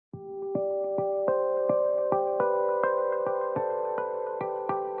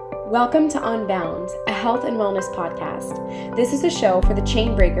Welcome to Unbound, a health and wellness podcast. This is a show for the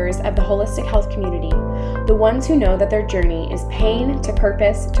chain breakers of the holistic health community, the ones who know that their journey is pain to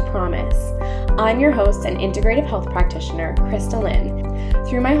purpose to promise. I'm your host and integrative health practitioner, Krista Lynn.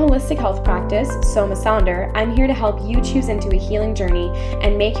 Through my holistic health practice, Soma Sounder, I'm here to help you choose into a healing journey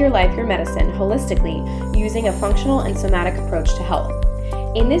and make your life your medicine holistically using a functional and somatic approach to health.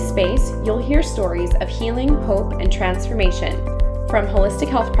 In this space, you'll hear stories of healing, hope, and transformation from holistic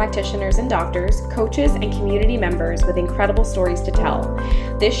health practitioners and doctors, coaches, and community members with incredible stories to tell.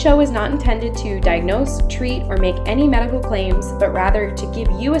 This show is not intended to diagnose, treat, or make any medical claims, but rather to give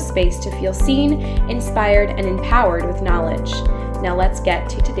you a space to feel seen, inspired, and empowered with knowledge. Now let's get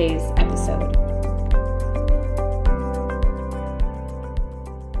to today's episode.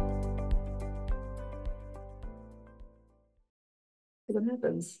 What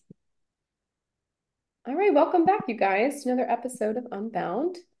happens? All right, welcome back, you guys, to another episode of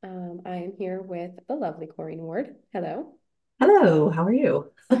Unbound. I am here with the lovely Corrine Ward. Hello. Hello, how are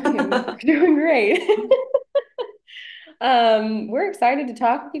you? I'm doing great. We're excited to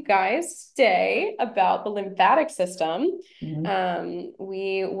talk with you guys today about the lymphatic system. Mhm.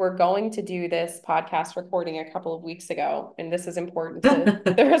 We were going to do this podcast recording a couple of weeks ago, and this is important to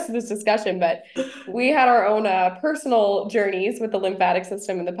the rest of this discussion, but we had our own personal journeys with the lymphatic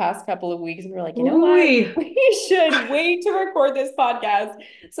system in the past couple of weeks, and we're like, you know what? Ooh-wee. We should wait to record this podcast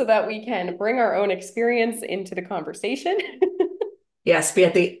so that we can bring our own experience into the conversation. Yes, be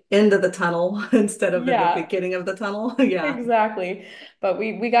at the end of the tunnel instead of in the Yeah. beginning of the tunnel. Yeah. Exactly. But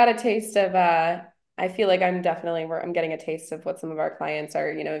we got a taste of I feel like I'm getting a taste of what some of our clients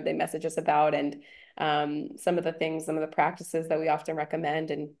are, they message us about and some of the things, some of the practices that we often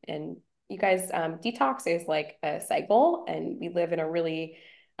recommend and you guys detox is like a cycle and we live in a really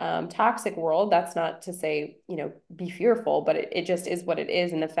toxic world. That's not to say, be fearful, but it just is what it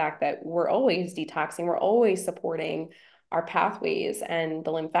is. And the fact that we're always detoxing, we're always supporting our pathways, and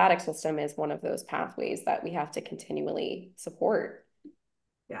the lymphatic system is one of those pathways that we have to continually support.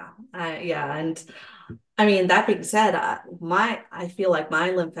 Yeah. Yeah. And I mean, that being said, I feel like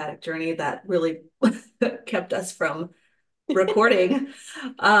my lymphatic journey that really kept us from recording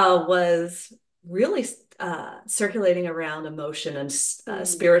was really circulating around emotion and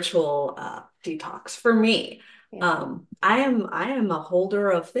spiritual detox for me. Yeah. I am a holder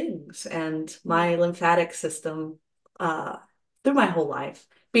of things, and my lymphatic system uh, through my whole life,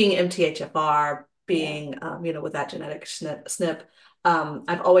 being MTHFR, Yeah. being with that genetic SNP,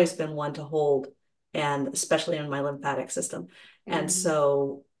 I've always been one to hold, and especially in my lymphatic system. And Mhm.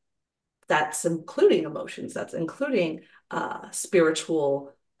 so that's including emotions, that's including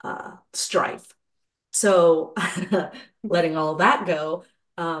spiritual strife. So letting all that go,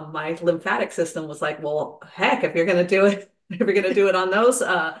 my lymphatic system was like, well, heck, if you're going to do it, if you're going to do it on those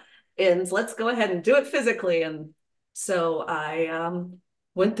ends, let's go ahead and do it physically. And so I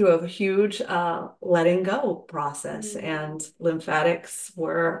went through a huge letting go process, Mm. and lymphatics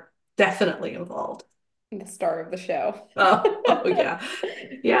were definitely involved. The star of the show. Oh yeah,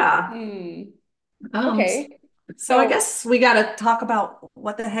 yeah. Mm. Um, Okay. so I So guess we got to talk about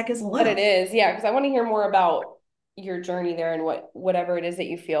what the heck is a what it lymph. is, yeah, because I want to hear more about your journey there and whatever it is that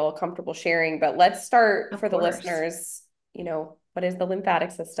you feel comfortable sharing. But let's start Of for the course. listeners, what is the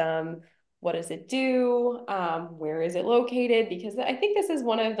lymphatic system? What does it do? Where is it located? Because I think this is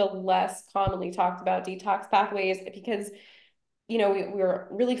one of the less commonly talked about detox pathways because we're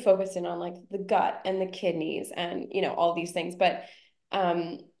really focused in on like the gut and the kidneys and all these things, but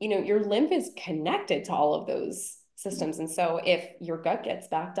your lymph is connected to all of those systems, and so if your gut gets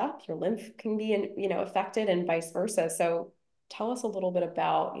backed up, your lymph can be affected and vice versa. So tell us a little bit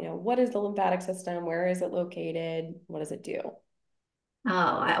about what is the lymphatic system, where is it located, what does it do?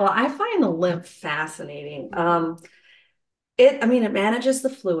 I find the lymph fascinating. Mhm. I mean, it manages the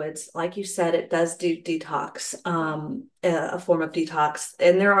fluids. Like you said, it does do detox, a form of detox.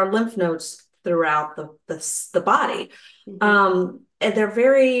 And there are lymph nodes throughout the body. Mhm. And they're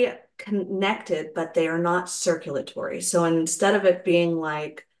very connected, but they are not circulatory. So instead of it being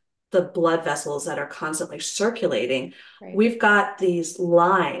like the blood vessels that are constantly circulating, Right. we've got these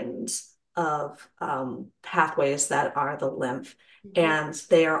lines of pathways that are the lymph, Mhm. and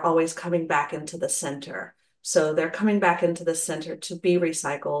they are always coming back into the center. So they're coming back into the center to be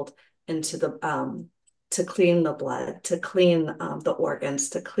recycled into the to clean the blood, to clean the organs,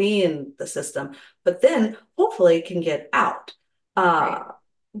 to clean the system, but then hopefully it can get out. Right.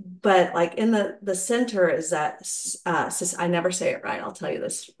 But like in the center is that I never say it right. I'll tell you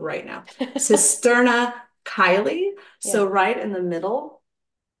this right now. Cisterna chyli. Yeah. So right in the middle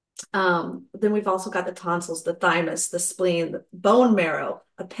Then we've also got the tonsils, the thymus, the spleen, the bone marrow,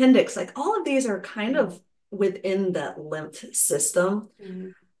 appendix. Like all of these are kind Mm. of within the lymph system.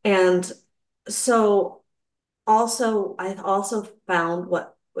 Mm. And so I also found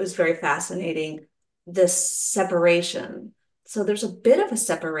what was very fascinating, this separation. So there's a bit of a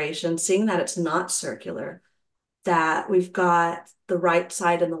separation, seeing that it's not circular, that we've got the right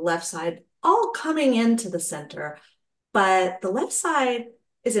side and the left side all coming into the center. But the left side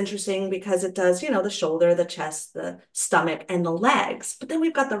is interesting because it does, the shoulder, the chest, the stomach, and the legs. But then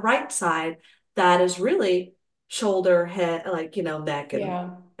we've got the right side that is really shoulder, head, like, neck and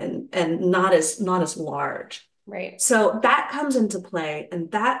Yeah. not as large. Right. So that comes into play, and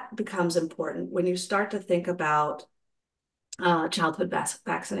that becomes important when you start to think about childhood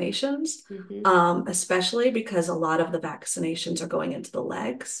vaccinations, Mm-hmm. especially because a lot of the vaccinations are going into the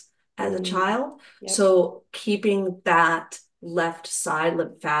legs as a Mm. child. Yep. So keeping that left side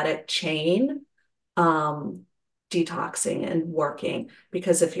lymphatic chain um, detoxing and working,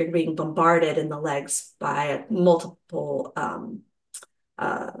 because if you're being bombarded in the legs by multiple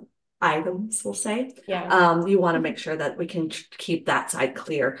uh, items, we'll say, Yeah. you want to make sure that we can keep that side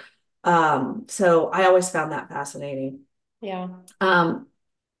clear. So I always found that fascinating. Yeah. Um,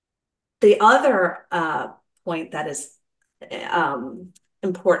 the other point that is um,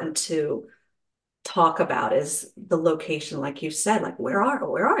 important to talk about is the location, like you said, like where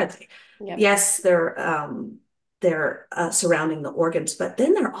are they? Yep. Yes, they're surrounding the organs, but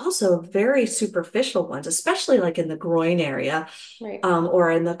then they're also very superficial ones, especially like in the groin area, Right.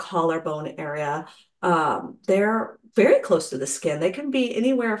 or in the collarbone area. They're very close to the skin. They can be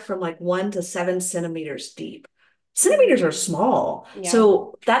anywhere from like 1 to 7 centimeters deep. Centimeters are Mm. small, Yeah.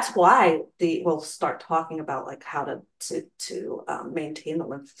 so that's why we'll start talking about like how to maintain the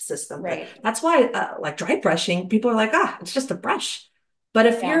lymph system. But Right. that's why like dry brushing, people are like, it's just a brush. But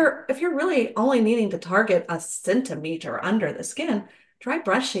if Yeah. you're really only needing to target a centimeter under the skin, dry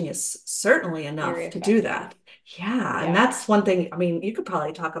brushing is certainly Very enough to do effective. that. Yeah, and Yeah. that's one thing. I mean, you could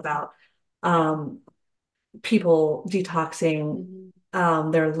probably talk about um, people detoxing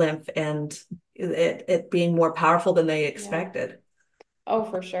Hmm. their lymph and it being more powerful than they Yeah. expected. Oh,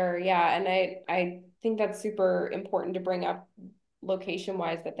 for sure. Yeah. And I think that's super important to bring up location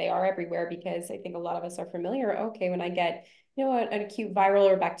wise that they are everywhere because I think a lot of us are familiar. Okay, when I get, an acute viral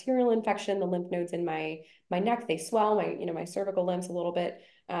or bacterial infection, the lymph nodes in my neck, they swell, my cervical lymphs a little bit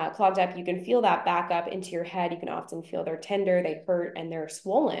clogged up. You can feel that back up into your head. You can often feel they're tender, they hurt, and they're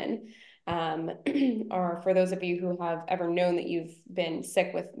swollen. Um, or for those of you who have ever known that you've been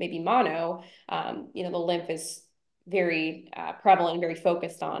sick with maybe mono, the lymph is very prevalent, very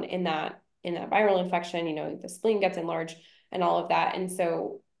focused on in that viral infection. The spleen gets enlarged and all of that. And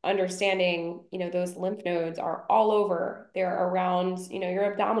so understanding, those lymph nodes are all over. They're around,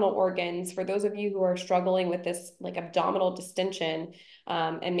 your abdominal organs. For those of you who are struggling with this like abdominal distension,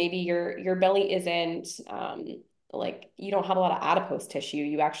 and maybe your belly isn't like you don't have a lot of adipose tissue.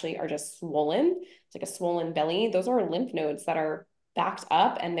 You actually are just swollen. It's like a swollen belly. Those are lymph nodes that are backed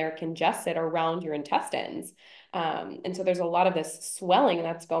up and they're congested around your intestines. And so there's a lot of this swelling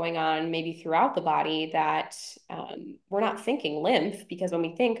that's going on maybe throughout the body that we're not thinking lymph because when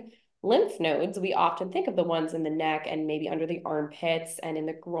we think lymph nodes, we often think of the ones in the neck and maybe under the armpits and in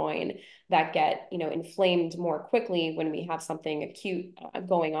the groin that get, inflamed more quickly when we have something acute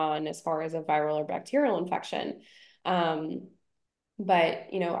going on as far as a viral or bacterial infection. Um, but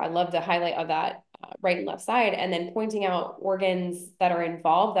I love the highlight of that right and left side, and then pointing out organs that are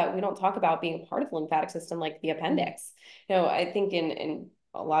involved that we don't talk about being a part of the lymphatic system, like the appendix. I think in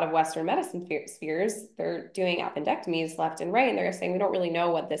a lot of Western medicine spheres, they're doing appendectomies left and right, and they're saying we don't really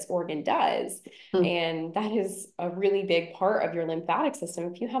know what this organ does. Mm. And that is a really big part of your lymphatic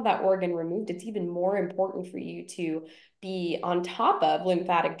system. If you have that organ removed, it's even more important for you to be on top of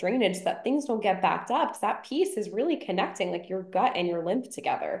lymphatic drainage so that things don't get backed up because that piece is really connecting like your gut and your lymph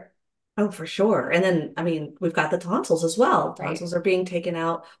together. Oh, for sure. And then, I mean, we've got the tonsils as well. Right. Tonsils are being taken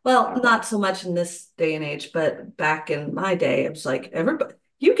out. Well, not Exactly. so much in this day and age, but back in my day, it was like, everybody,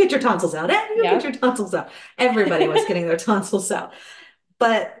 you get your tonsils out, and you get your Yep. tonsils out. Everybody was getting their tonsils out.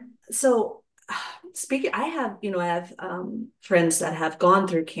 But so speaking, I have friends that have gone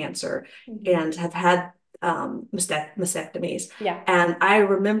through cancer Mhm. and have had mastectomies. Yeah. And I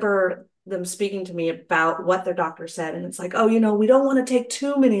remember them speaking to me about what their doctor said. And it's like, oh, we don't want to take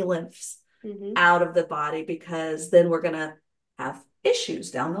too many lymphs Hmm. out of the body because then we're going to have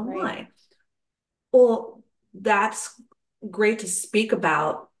issues down the Right. line. Well, that's great to speak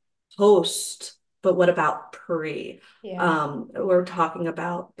about post, but what about pre? Yeah. We're talking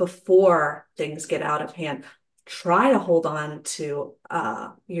about before things get out of hand. try to hold on to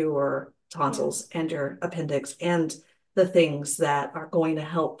your Yeah. tonsils and your appendix and the things that are going to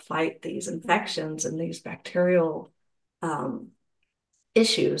help fight these Mm. infections and these bacterial um,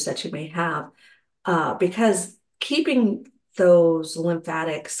 issues that you may have. Because keeping those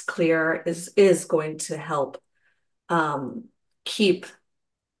lymphatics clear is going to help um, keep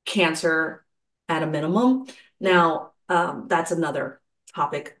cancer at a minimum. Yeah. Now, that's another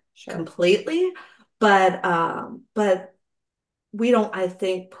topic Sure. completely, but we don't, I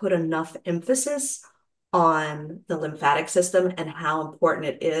think, put enough emphasis on the lymphatic system and how important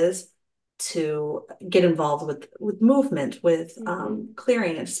it is to get involved with movement, with Mm-hmm.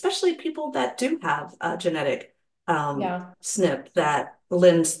 clearing, and especially people that do have a genetic Yeah. SNP that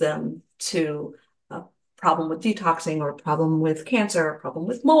lends them to a problem with detoxing or a problem with cancer, or a problem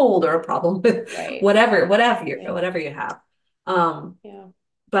with mold, or a problem with Right. whatever you have. Um, Yeah.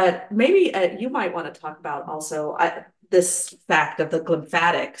 but maybe you might want to talk about also this fact of the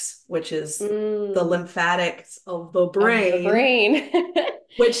lymphatics, which is the Mm, lymphatics of the of the brain, brain.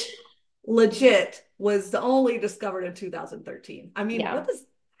 which legit was only discovered in 2013. I mean, Yeah.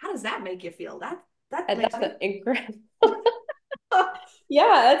 how does that make you feel? That And makes that's me incredible.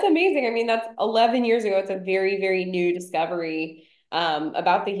 Yeah, that's amazing. I mean, that's 11 years ago. It's a very, very new discovery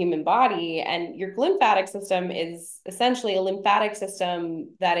about the human body. And your lymphatic system is essentially a lymphatic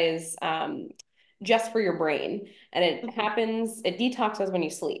system that is just for your brain. And it detoxes when you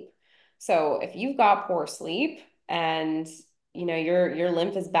sleep. So if you've got poor sleep and your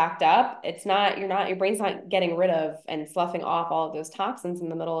lymph is backed up, your brain's not getting rid of and sloughing off all of those toxins in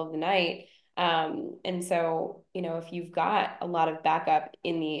the middle of the night. And so, if you've got a lot of backup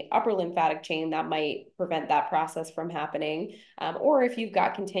in the upper lymphatic chain, that might prevent that process from happening. Or if you've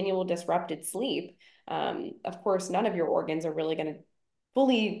got continual disrupted sleep, of course, none of your organs are really going to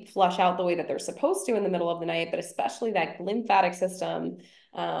fully flush out the way that they're supposed to in the middle of the night, but especially that lymphatic system.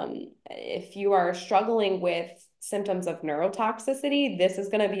 If you are struggling with symptoms of neurotoxicity, this is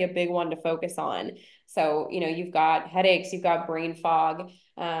going to be a big one to focus on. So, you've got headaches, you've got brain fog,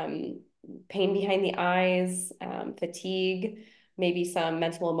 pain behind the eyes, fatigue, maybe some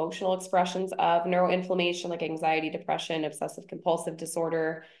mental emotional expressions of neuroinflammation like anxiety, depression, obsessive compulsive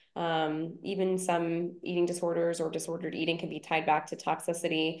disorder. Even some eating disorders or disordered eating can be tied back to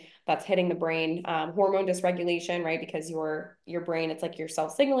toxicity that's hitting the brain. Hormone dysregulation, right? Because your brain, it's like your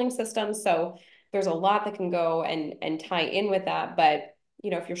self-signaling system. So there's a lot that can go and tie in with that. But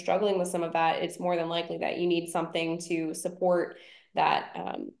if you're struggling with some of that, it's more than likely that you need something to support that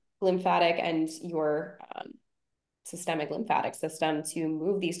lymphatic and your systemic lymphatic system to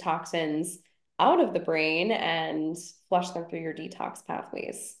move these toxins out of the brain and flush them through your detox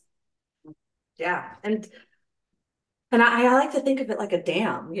pathways. yeah. And I like to think of it like a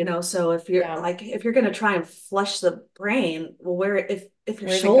dam, So Yeah. if you're going to try and flush the brain, well, if your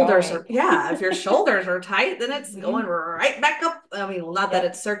Where's it shoulders going? are, yeah, if your shoulders are tight, then it's going Mm-hmm. right back up. I mean, well, not that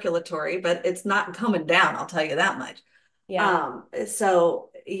it's Yep. circulatory, but it's not coming down, I'll tell you that much. Yeah.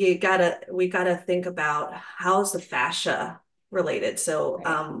 So we gotta think about how's the fascia related.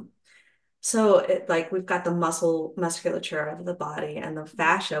 Right. So like we've got the musculature of the body and the Mhm.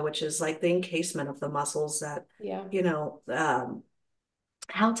 fascia, which is like the encasement of the muscles that, Yeah. you know,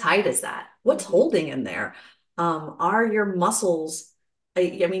 how tight is that? What's Mm-hmm. holding in there? Are your muscles,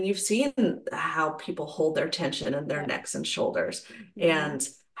 I mean, you've seen how people hold their tension in their Yep. necks and shoulders, Mm-hmm. and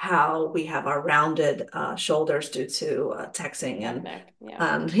how we have our rounded shoulders due to texting Technic.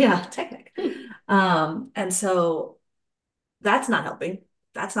 Yeah. and yeah, technique. And so that's not helping.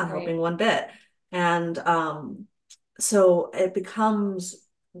 That's not helping Right. one bit. And so it becomes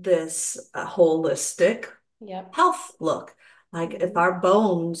this holistic Yep. health look. Like if Mm-hmm. our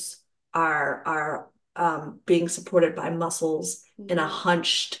bones are being supported by muscles in a Mm-hmm.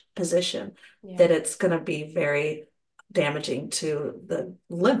 hunched position, Yeah. that it's going to be very damaging to the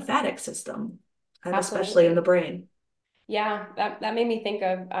lymphatic system, and especially in the Absolutely. brain. Yeah, that made me think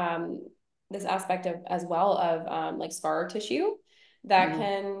of this aspect of as well of like scar tissue that Mm.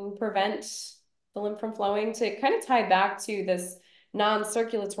 can prevent the lymph from flowing. To kind of tie back to this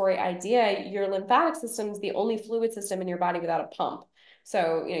non-circulatory idea, your lymphatic system is the only fluid system in your body without a pump.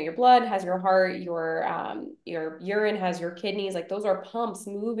 So, your blood has your heart, your urine has your kidneys, like those are pumps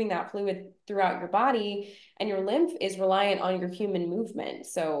moving that fluid throughout your body, and your lymph is reliant on your human movement.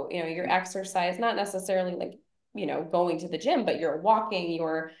 So, your exercise, not necessarily like going to the gym, but you're walking,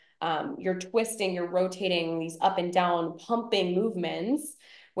 you're twisting, you're rotating these up and down pumping movements,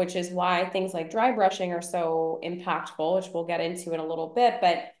 which is why things like dry brushing are so impactful, which we'll get into in a little bit.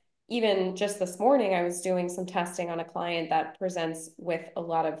 But even just this morning, I was doing some testing on a client that presents with a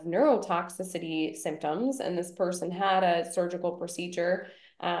lot of neurotoxicity symptoms. And this person had a surgical procedure,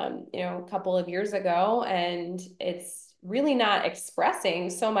 a couple of years ago, and it's really not expressing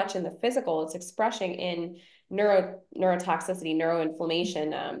so much in the physical, it's expressing in neurotoxicity,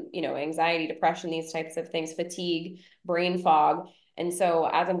 neuroinflammation, anxiety, depression, these types of things, fatigue, brain fog. And so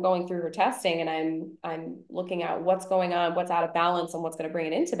as I'm going through her testing and I'm looking at what's going on, what's out of balance, and what's going to bring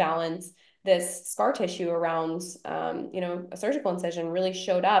it into balance, this scar tissue around a surgical incision really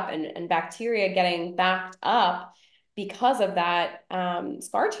showed up, and bacteria getting backed up because of that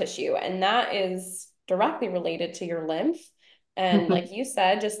scar tissue. And that is directly related to your lymph. And like you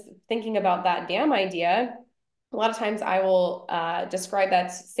said, just thinking about that dam idea, a lot of times I will describe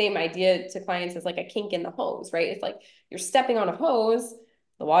that same idea to clients as like a kink in the hose, right? It's like you're stepping on a hose,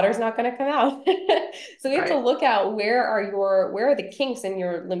 the water's not going to come out. So we have to Right. look at where are the kinks in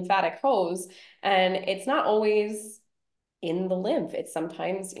your lymphatic hose, and it's not always in the lymph. It's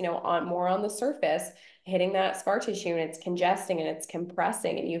sometimes, on more on the surface, hitting that scar tissue, and it's congesting and it's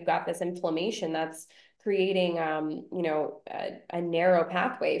compressing, and you've got this inflammation that's creating, a narrow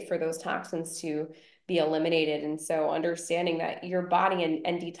pathway for those toxins to be eliminated. And so understanding that your body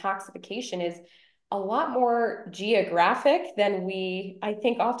and detoxification is a lot more geographic than we, I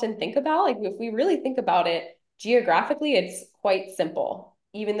think, often think about. Like if we really think about it geographically, it's quite simple.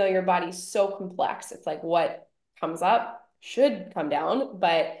 Even though your body's so complex, it's like what comes up should come down,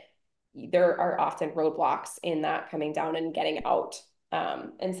 but there are often roadblocks in that coming down and getting out.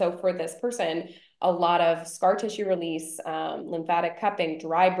 And so for this person, a lot of scar tissue release, lymphatic cupping,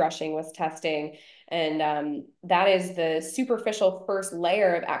 dry brushing was testing. And that is the superficial first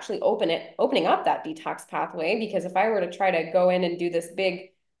layer of actually opening up that detox pathway. Because if I were to try to go in and do this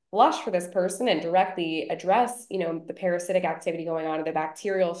big flush for this person and directly address, the parasitic activity going on or the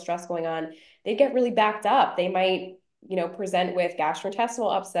bacterial stress going on, they'd get really backed up. They might, present with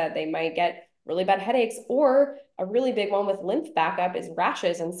gastrointestinal upset. They might get really bad headaches, or a really big one with lymph backup is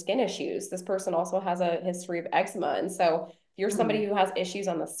rashes and skin issues. This person also has a history of eczema. And so if you're somebody who has issues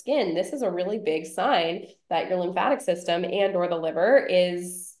on the skin, this is a really big sign that your lymphatic system and or the liver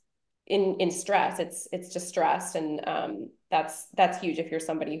is in stress. It's distressed. And that's huge if you're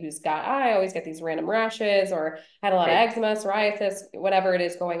somebody who's got, I always get these random rashes or had a lot of Right. eczema, psoriasis, whatever it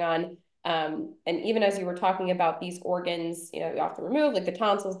is going on. And even as you were talking about these organs, you have to remove, like the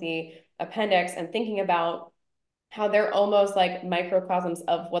tonsils, the appendix, and thinking about how they're almost like microcosms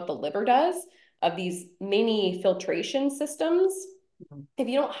of what the liver does, of these mini filtration systems. If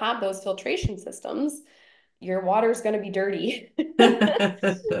you don't have those filtration systems, your water's going to be dirty.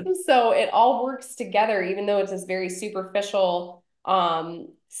 So it all works together, even though it's this very superficial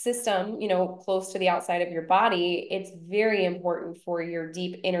system, close to the outside of your body. It's very important for your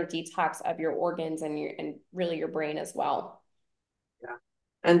deep inner detox of your organs and really your brain as well. Yeah.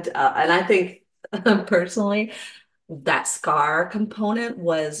 And I think personally, that scar component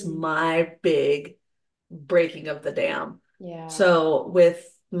was my big breaking of the dam. Yeah. So with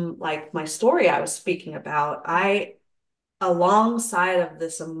like my story I was speaking about, I alongside of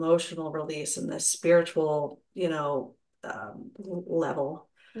this emotional release and this spiritual, level,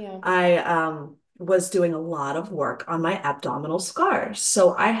 Yeah. I was doing a lot of work on my abdominal scars.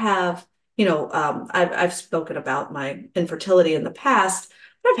 So I have, I've spoken about my infertility in the past.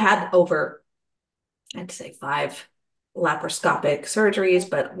 I've had over, I'd say, five laparoscopic surgeries,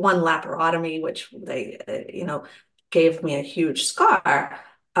 but one laparotomy, which they, gave me a huge scar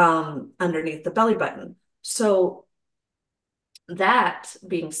underneath the belly button. So that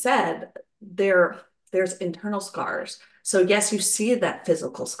being said, there's internal scars. So yes, you see that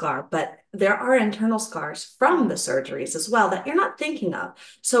physical scar, but there are internal scars from the surgeries as well that you're not thinking of.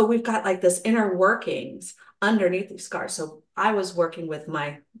 So we've got like this inner workings underneath these scars. So I was working with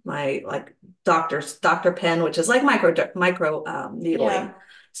my like doctor pen, which is like micro needling. Yeah.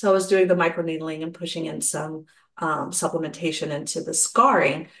 So I was doing the micro needling and pushing in some supplementation into the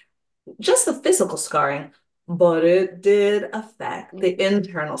scarring, just the physical scarring, but it did affect the Mm-hmm.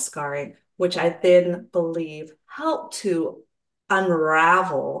 internal scarring, which I Yeah. then believe helped to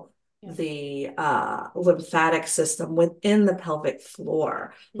unravel Yeah. the lymphatic system within the pelvic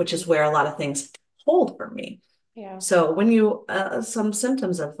floor, which Mm-hmm. is where a lot of things hold for me. Yeah. So when you some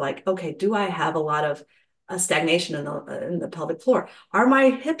symptoms of like, okay, do I have a lot of stagnation in the pelvic floor? Are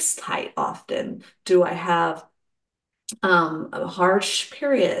my hips tight often? Do I have harsh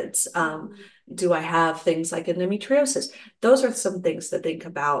periods? Mm-hmm. Do I have things like endometriosis? Those are some things to think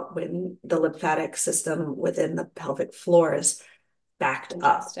about when the lymphatic system within the pelvic floor is backed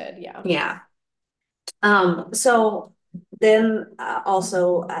up. Congested. Yeah. Yeah. So then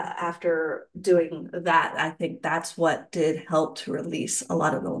also after doing that, I think that's what did help to release a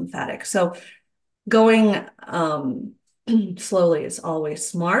lot of the lymphatic. So going slowly is always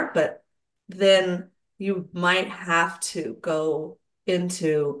smart, but then you might have to go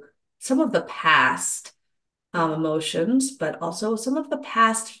into some of the past emotions, but also some of the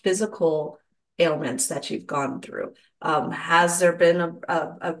past physical ailments that you've gone through. Has there been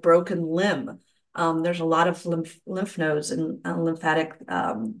a broken limb? There's a lot of lymph nodes and lymphatic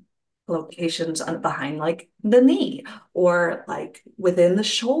locations behind, like the knee or like within the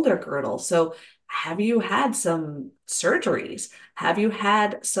shoulder girdle. So, have you had some surgeries? Have you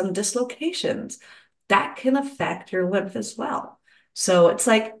had some dislocations? That can affect your lymph as well. So, it's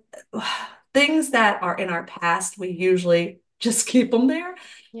like, things that are in our past, we usually just keep them there.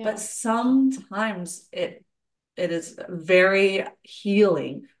 But Yeah. sometimes it is very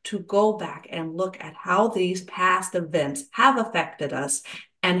healing to go back and look at how these past events have affected us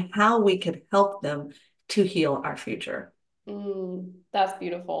and how we could help them to heal our future. That's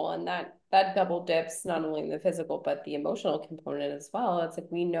beautiful. And that double dips not only in the physical, but the emotional component as well. It's like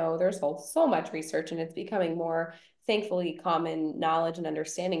we know there's so much research and it's becoming more, thankfully, common knowledge and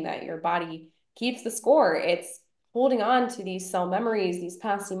understanding that your body keeps the score. It's holding on to these cell memories, these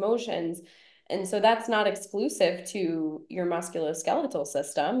past emotions. And so that's not exclusive to your musculoskeletal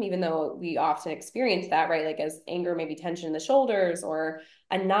system, even though we often experience that, right? Like as anger, maybe tension in the shoulders or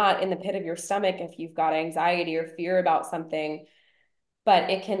a knot in the pit of your stomach if you've got anxiety or fear about something, but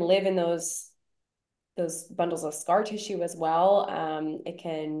it can live in those bundles of scar tissue as well. It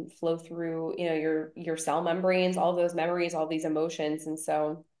can flow through, your cell membranes, all those memories, all these emotions. And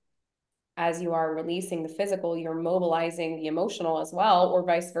so as you are releasing the physical, you're mobilizing the emotional as well, or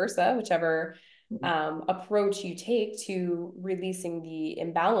vice versa, whichever approach you take to releasing the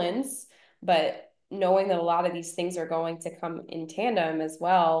imbalance. But knowing that a lot of these things are going to come in tandem as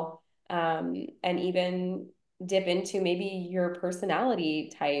well, and even dip into maybe your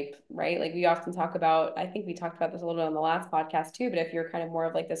personality type, right? Like we often talk about, I think we talked about this a little bit on the last podcast too, but if you're kind of more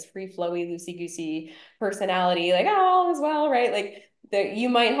of like this free flowy, loosey goosey personality, like, oh, all is well, right? Like that you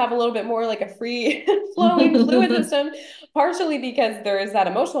might have a little bit more like a free flowing fluid system, partially because there is that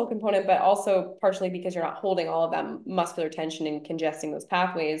emotional component, but also partially because you're not holding all of that muscular tension and congesting those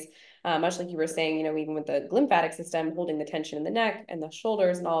pathways. Much like you were saying, even with the lymphatic system, holding the tension in the neck and the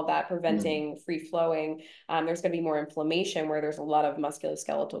shoulders and all of that, preventing free flowing. There's going to be more inflammation where there's a lot of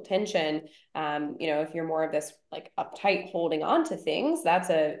musculoskeletal tension. If you're more of this like uptight holding on to things,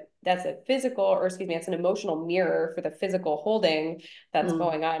 that's a physical, or excuse me, that's an emotional mirror for the physical holding that's Mm.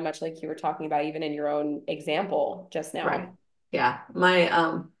 going on, much like you were talking about even in your own example just Right. now. Yeah.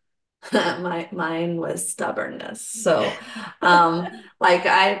 Mine was stubbornness. So like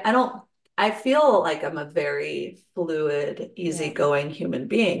I don't I feel like I'm a very fluid, Yeah. easygoing human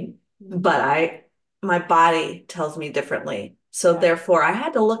being, Mm-hmm. but my body tells me differently. So Yeah. therefore I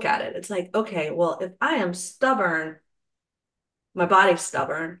had to look at it. It's like, okay, well, if I am stubborn, my body's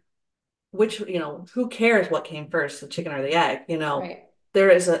stubborn, which, who cares what came first, the chicken or the egg? Right.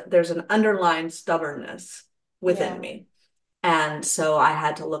 There's an underlying stubbornness within Yeah. me. And so I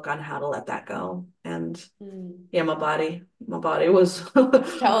had to look on how to let that go. And Mm. yeah, my body was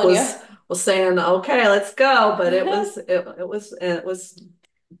It's telling you. was saying, okay, let's go. But it was Yeah.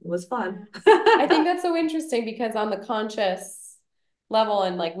 fun. I think that's so interesting because on the conscious level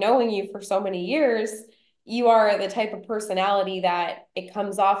and like knowing you for so many years, you are the type of personality that it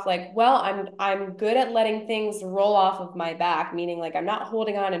comes off like, well, I'm good at letting things roll off of my back, meaning like I'm not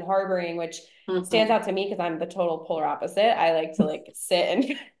holding on and harboring, which stands Mhm. out to me because I'm the total polar opposite. I like to like sit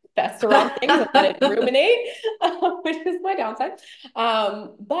and fester on things and let it ruminate, which is my downside.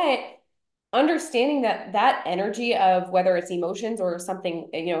 But understanding that that energy of whether it's emotions or something,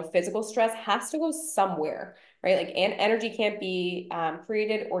 physical stress has to go somewhere, right? Like, and energy can't be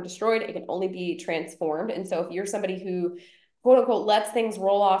created or destroyed. It can only be transformed. And so if you're somebody who quote unquote lets things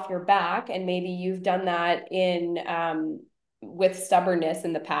roll off your back, and maybe you've done that in with stubbornness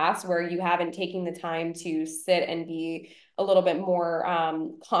in the past where you haven't taken the time to sit and be a little bit more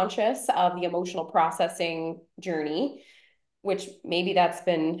conscious of the emotional processing journey, which maybe that's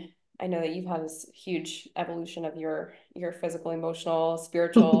been, I know that you've had this huge evolution of your physical, emotional,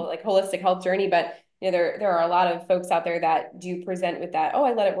 spiritual, like holistic health journey, but there are a lot of folks out there that do present with that, oh,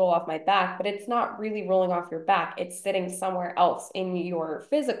 I let it roll off my back, but it's not really rolling off your back. It's sitting somewhere else in your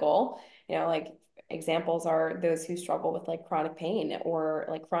physical, like examples are those who struggle with like chronic pain or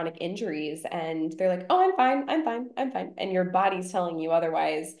like chronic injuries, and they're like, oh, I'm fine, I'm fine, I'm fine. And your body's telling you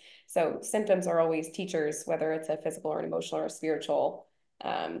otherwise. So symptoms are always teachers, whether it's a physical or an emotional or a spiritual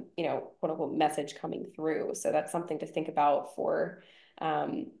quote unquote message coming through. So that's something to think about for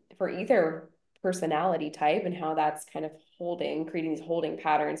either personality type and how that's kind of creating these holding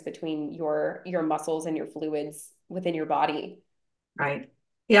patterns between your muscles and your fluids within your body. Right.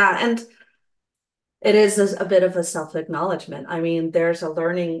 Yeah. And it is a bit of a self-acknowledgement. I mean, there's a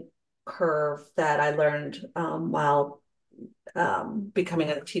learning curve that I learned while becoming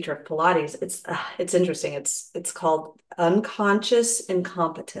a teacher of Pilates. It's interesting. It's called unconscious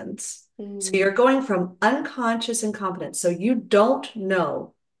incompetence. So Mm, you're going from unconscious incompetence. So you don't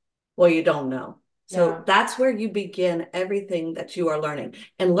know what you don't know. yeah. So that's where you begin everything that you are learning.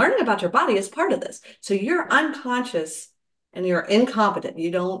 And learning about your body is part of this. So you're unconscious and you're incompetent. You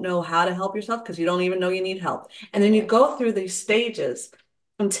don't know how to help yourself because you don't even know you need help. And then you Totally. go through these stages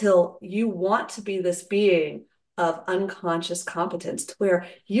until you want to be this being of unconscious competence to where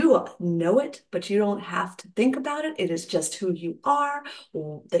you know it, but you don't have to think about it. It is just who you are,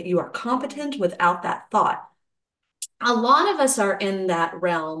 that you are Yeah. competent without that thought. A lot of us are in that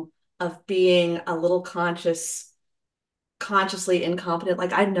realm of being a little consciously incompetent.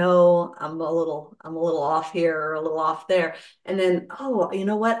 Like I know I'm a little off here or a little off there. And then, oh, you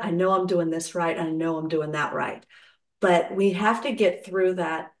know what? I know I'm doing this right. I know I'm doing that right. But we have to get through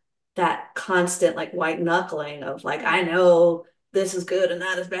that constant like white knuckling of like, I Yeah. know this is good and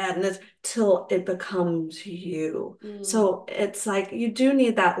that is bad and this till it becomes you. Mm, So it's like you do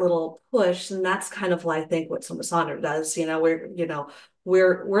need that little push. And that's kind of like I think what Sonder does,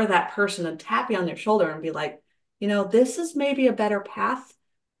 we're that person and tap you on their shoulder and be like, this is maybe a better path.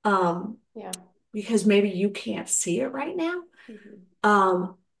 Um, yeah. because maybe you can't see it right now.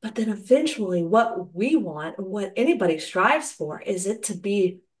 Mhm. But then eventually, what we want, what anybody strives for, is it to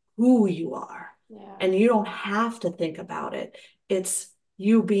be who you are. Yeah. And you don't have to think about it. It's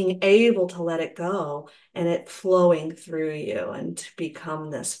you being able to let it go and it flowing through you and to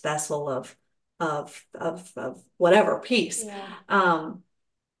become this vessel of whatever peace. Yeah.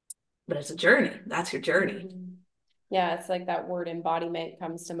 But it's a journey. That's your journey. Mhm. Yeah, it's like that word embodiment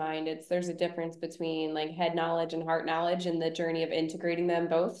comes to mind. There's a difference between like head knowledge and heart knowledge and the journey of integrating them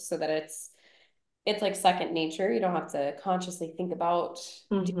both so that it's like second nature. You don't have to consciously think about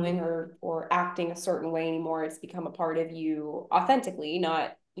doing Mm-hmm. or acting a certain way anymore. It's become a part of you authentically,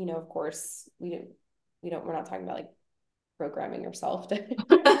 not, of course, we're not talking about like programming yourself to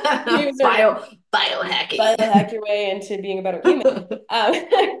use or Biohacking. biohack your way into being a better human. Um,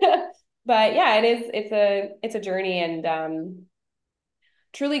 but yeah, it's a journey and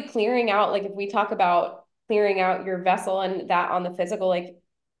truly clearing out, like if we talk about clearing out your vessel and that on the physical, like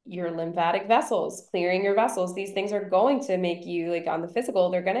your lymphatic vessels, clearing your vessels, these things are going to make you like on the physical,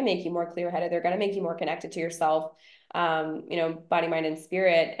 they're going to make you more clear-headed. They're going to make you more connected to yourself, body, mind, and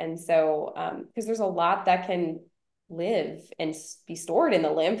spirit. And so, because there's a lot that can live and be stored in the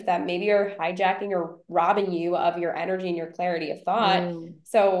lymph that maybe are hijacking or robbing you of your energy and your clarity of thought. Mm.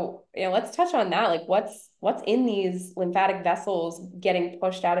 So, let's touch on that. Like what's in these lymphatic vessels getting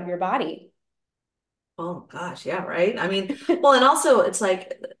pushed out of your body? Oh gosh, yeah, right. I mean, well, and also it's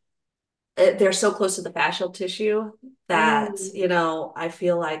like they're so close to the fascial tissue that, Mm, I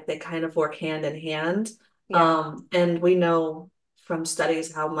feel like they kind of work hand in hand. yeah, And we know from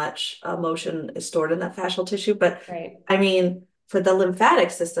studies how much emotion is stored in that fascial tissue. But right. I mean, for the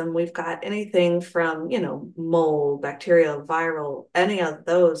lymphatic system, we've got anything from, mold, bacterial, viral, any of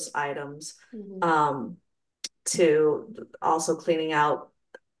those items, Mm-hmm. um, to also cleaning out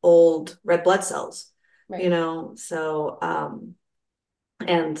old red blood cells, Right. so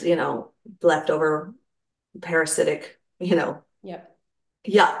and leftover parasitic, Yep.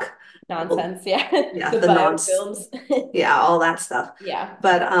 yuck. Well, Nonsense. Yeah. yeah, The the nonce, biofilms. yeah, all that stuff. Yeah.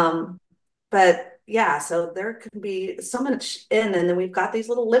 But yeah, so there can be so much in, and then we've got these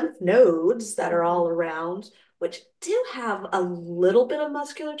little lymph nodes that are Mm-hmm. all around, which do have a little bit of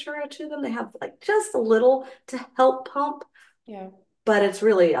musculature to them. They have like just a little to help pump, Yeah. but it's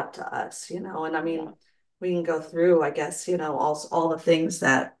really up to us, and I Yeah. mean, we can go through, I guess, all the things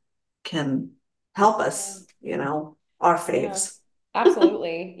that can help Yeah. us, our Yeah. faves.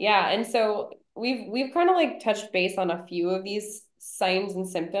 Absolutely. Yeah. And so we've kind of like touched base on a few of these signs and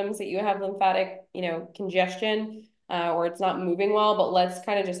symptoms that you have lymphatic, congestion, or it's not moving well, but let's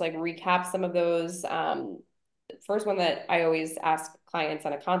kind of just like recap some of those. First one that I always ask clients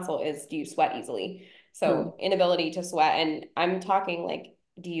on a consult is, do you sweat easily? Hmm. So inability to sweat. And I'm talking like,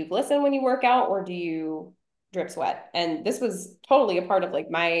 do you glisten when you work out or do you drip sweat? And this was totally a part of like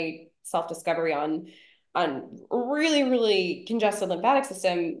my self-discovery on on really, really congested lymphatic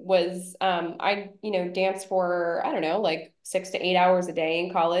system was I, danced for, I don't know, like 6 to 8 hours a day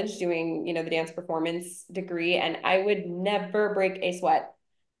in college doing, the dance performance degree. And I would never break a sweat.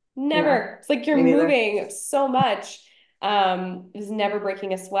 Yeah, Never. It's like you're me neither. moving so much. It was never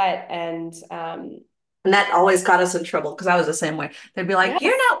breaking a sweat. And And that always got us in trouble because I was the same way. They'd be like,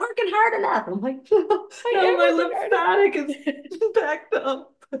 "You're yes, not working hard enough." I'm like, "No, I no, am my working lymphatic is hard. backed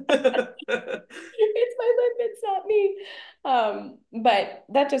up." It's my lip, it's not me. But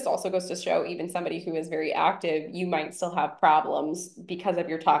that just also goes to show even somebody who is very active, you might still have problems because of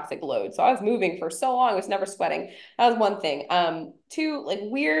your toxic load. So I was moving for so long, I was never sweating. That was one thing. Two, like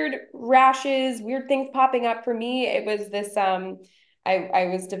weird rashes, weird things popping up for me. It was this I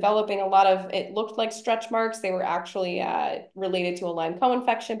was developing a lot of, it looked like stretch marks. They were actually related to a Lyme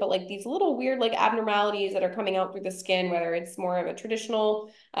co-infection, but like these little weird like abnormalities that are coming out through the skin, whether it's more of a traditional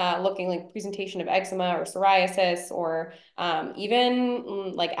looking like presentation of eczema or psoriasis, or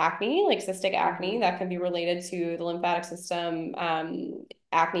even like acne, like cystic acne Mhm. that can be related to the lymphatic system,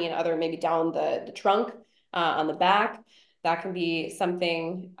 acne and other maybe down the trunk on the back. That can be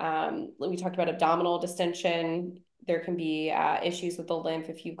something. We talked about abdominal distension. There can be issues with the lymph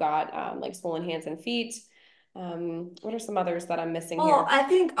if you've got like swollen hands and feet. What are some others that I'm missing Well, here? I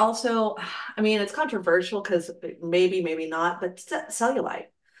think also, I mean, it's controversial because maybe, maybe not, but cellulite.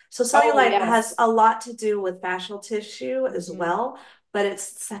 So Oh, cellulite has yes. a lot to do with fascial tissue as Mm-hmm. well, but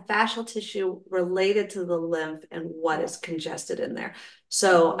it's fascial tissue related to the lymph and what is Yep. congested in there.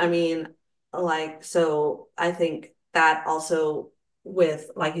 So, I Mm-hmm. mean, so I think that also with,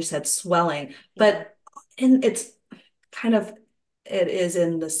 like you said, swelling, Yeah. but and it's kind of it is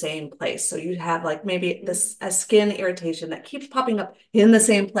in the same place. So you have like maybe Mm-hmm. this a skin irritation that keeps popping up in the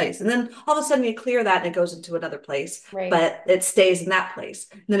same place. And then all of a sudden you clear that and it goes into another place, Right. but it stays in that place.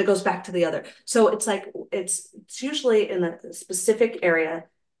 And then it goes back to the other. So it's like it's usually in a specific area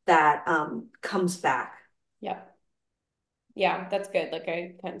that comes back. Yep. Yeah, that's good. Like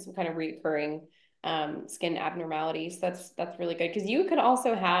I kind of some kind of recurring skin abnormalities. That's really good because you could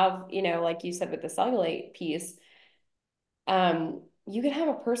also have, like you said with the cellulite piece, you could have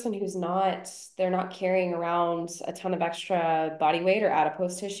a person who's not, they're not carrying around a ton of extra body weight or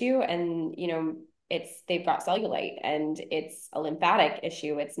adipose tissue, and they've got cellulite and it's a lymphatic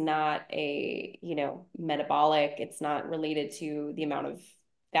issue. It's not a, metabolic, it's not related to the amount of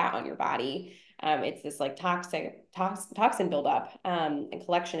fat on your body. It's this like toxin buildup and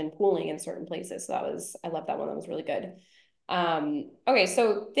collection and pooling in certain places. So I love that one. That was really good. Okay,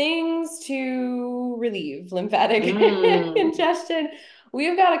 so things to relieve lymphatic Mm. congestion.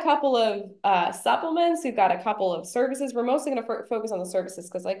 We've got a couple of supplements. We've got a couple of services. We're mostly going to focus on the services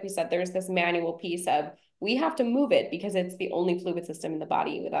because, like we said, there's this manual piece of we have to move it because it's the only fluid system in the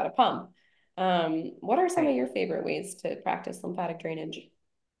body without a pump. What are some of Right. your favorite ways to practice lymphatic drainage?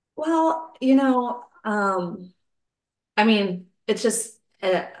 Well, I mean, it's just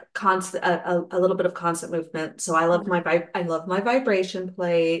a constant, a little bit of constant movement. So Mhm. I love my vibration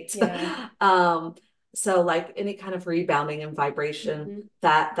plate. Yeah. Um, so like any kind of rebounding and vibration, Mhm.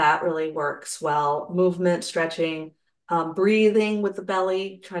 that really works well. Movement, stretching, breathing with the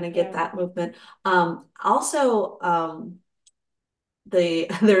belly, trying to get Yeah. that movement. Also,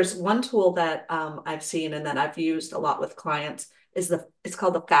 there's one tool that I've seen and that I've used a lot with clients is it's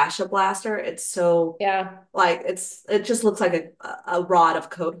called the fascia blaster. It's so Yeah. like it just looks like a rod of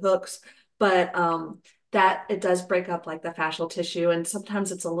coat hooks, but that it does break up like the fascial tissue and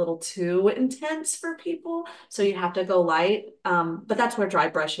sometimes it's a little too intense for people, so you have to go light. But that's where dry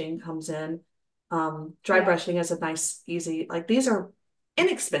brushing comes in. Dry Yeah. brushing is a nice easy, like these are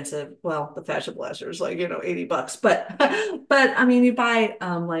inexpensive. Well, the fascia blaster is like, $80, but but I mean, you buy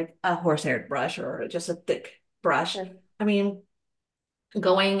like a horse-haired brush or just a thick brush. Sure. I mean,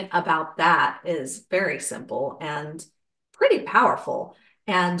 going about that is very simple and pretty powerful.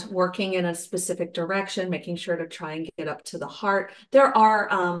 And working in a specific direction, making sure to try and get up to the heart. There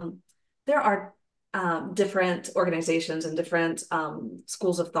are different organizations and different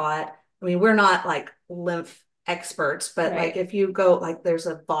schools of thought. I mean, we're not like lymph experts, but like Right. if you go like there's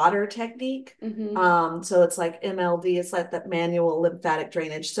a Botter technique. Mm-hmm. So it's like MLD, it's like that manual lymphatic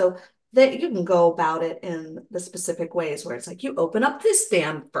drainage. So that you can go about it in the specific ways where it's like you open up this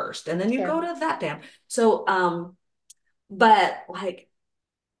dam first and then you go Sure. to that dam. So but like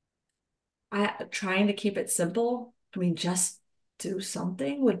I trying to keep it simple. I mean, just do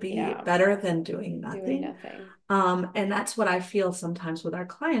something would be Yeah. better than doing Doing nothing. nothing. And that's what I feel sometimes with our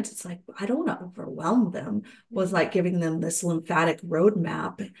clients. It's like I don't want to overwhelm them with Mm-hmm. like giving them this lymphatic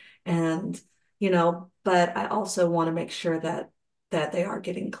roadmap, and but I also want to make sure that they are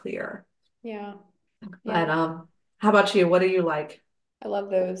getting clear. Yeah. But Yeah. how about you? What do you like? I love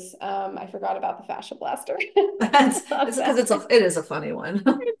those. I forgot about the fascia blaster. It's Love because that. it is a funny one.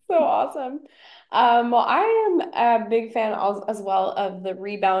 It's so awesome. Well, I am a big fan as well of the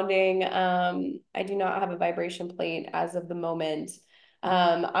rebounding. I do not have a vibration plate as of the moment.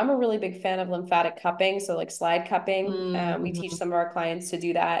 I'm a really big fan of lymphatic cupping, so like slide cupping. We teach Mm-hmm. some of our clients to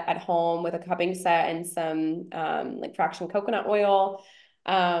do that at home with a cupping set and some like fraction coconut oil.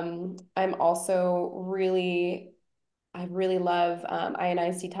 I'm also I really love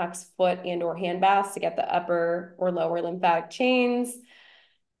ionized detox foot and or hand baths to get the upper or lower lymphatic chains.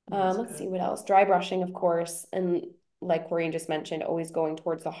 That's Let's see good. what else. Dry brushing, of course, and like Corrine just mentioned, always going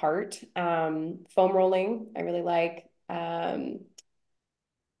towards the heart. Foam rolling, I really like.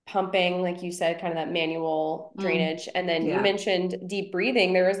 Pumping, like you said, kind of that manual Mm, drainage. And then you yeah. mentioned deep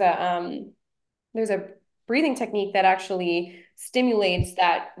breathing. There's a breathing technique that actually stimulates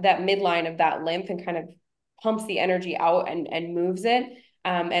that midline of that lymph and kind of pumps the energy out and moves it.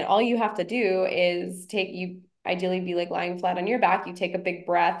 And all you have to do is you ideally be like lying flat on your back. You take a big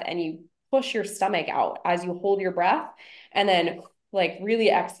breath and you push your stomach out as you hold your breath, and then like really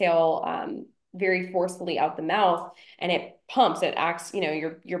exhale very forcefully out the mouth, and it pumps. It acts,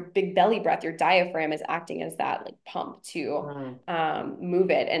 your big belly breath, your diaphragm is acting as that like pump to Mm, move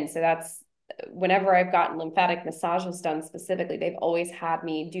it. And so that's whenever I've gotten lymphatic massages done specifically, they've always had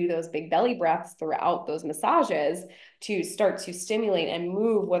me do those big belly breaths throughout those massages to start to stimulate and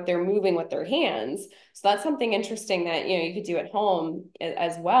move what they're moving with their hands. So that's something interesting that you could do at home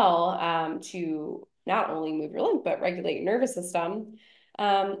as well, to not only move your lymph but regulate your nervous system.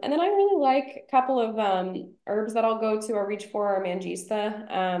 And then I really like a couple of herbs that I'll go to or reach for are mangista,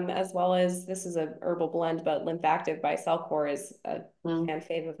 as well as this is a herbal blend, but Lymph Active by Cellcore is a mm, fan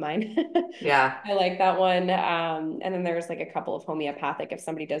fave of mine. yeah. I like that one. And then there's like a couple of homeopathic. If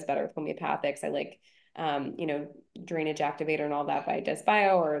somebody does better with homeopathics, I like, drainage activator and all that by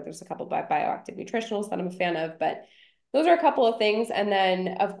Desbio, or there's a couple by bioactive nutritionals that I'm a fan of. But those are a couple of things. And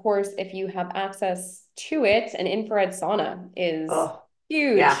then, of course, if you have access to it, an infrared sauna is Oh,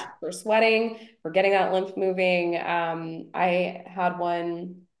 huge yeah. for sweating, for getting that lymph moving. I had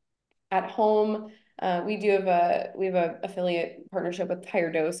one at home. We have a affiliate partnership with Higher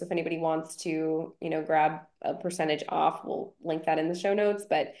Dose. If anybody wants to, grab a percentage off, we'll link that in the show notes.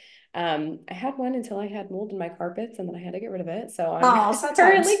 But I had one until I had mold in my carpets, and then I had to get rid of it. So I'm Oh, sad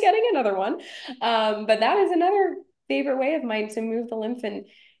currently times. getting another one. But that is another favorite way of mine to move the lymph, and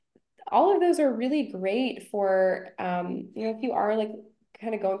all of those are really great for, if you are like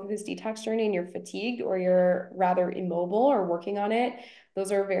kind of going through this detox journey and you're fatigued or you're rather immobile or working on it.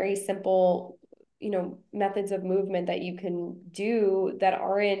 Those are very simple, methods of movement that you can do that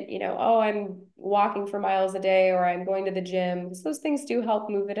aren't, oh, I'm walking for miles a day or I'm going to the gym, because those things do help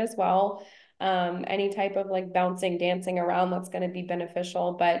move it as well. Any type of like bouncing, dancing around, that's going to be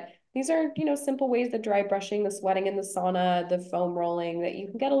beneficial. But these are, simple ways, the dry brushing, the sweating in the sauna, the foam rolling, that you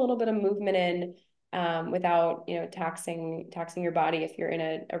can get a little bit of movement in, without, taxing your body if you're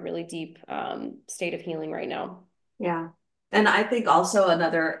in a really deep state of healing right now. Yeah. And I think also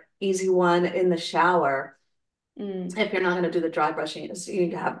another easy one in the shower, Mm, if you're not going to do the dry brushing, is you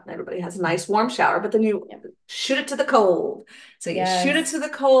need to have everybody has a nice warm shower, but then you yeah. shoot it to the cold. So you shoot it Yes. to the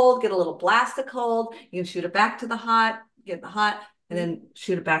cold, get a little blast of cold, you can shoot it back to the hot, get the hot, and Mm, then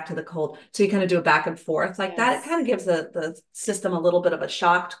shoot it back to the cold. So you kind of do it back and forth like that. It yes. kind of gives the system a little bit of a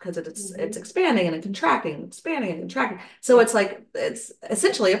shock because it's Hmm. expanding and contracting, expanding and contracting. So Yeah. it's like it's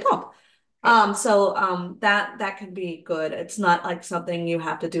essentially a pump. Right. That can be good. It's not like something you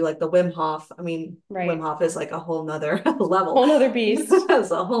have to do like the Wim Hof. I mean, Wim Right. Hof is like a whole nother level. Whole nother beast.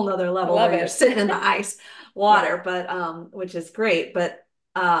 It's a whole nother I level love where you're it. sitting in the ice Yeah. water, but which is great. But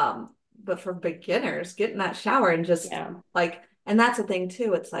for beginners, get in that shower and just Yeah. like, and that's the thing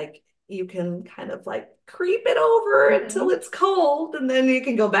too. It's like you can kind of like creep it over until Hmm. it's cold, and then you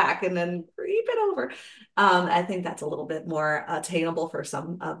can go back and then creep it over. I think that's a little bit more attainable for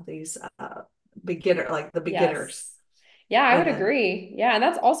some of these like the beginners. Yes. Yeah, I would And then agree. Yeah, and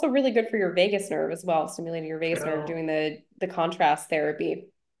that's also really good for your vagus nerve as well, stimulating your vagus nerve, true. doing the contrast therapy.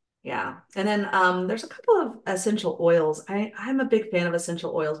 Yeah. And then there's a couple of essential oils. I'm a big fan of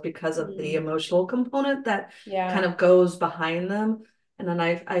essential oils because of the Mm, emotional component that kind yeah. of goes behind them. And then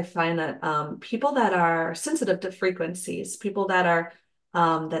I find that people that are sensitive to frequencies, people that are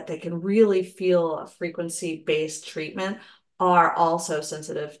that they can really feel a frequency-based treatment are also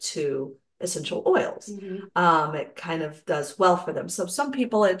sensitive to essential oils. Hmm. It kind of does well for them. So some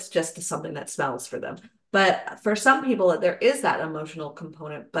people it's just something that smells for them. But for some people, there is that emotional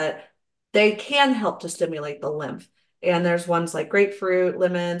component, but they can help to stimulate the lymph. And there's ones like grapefruit,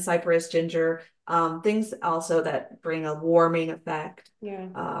 lemon, cypress, ginger, things also that bring a warming effect,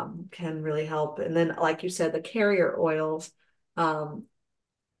 Yeah. can really help. And then, like you said, the carrier oils, um,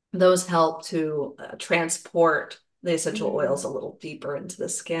 those help to transport the essential oils a Mm. little deeper into the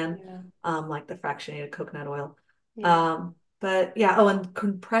skin, Yeah. like the fractionated coconut oil. Yeah. But yeah, oh, and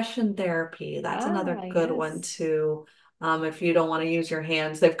compression therapy, that's Ah, another good one yes. too. If you don't want to use your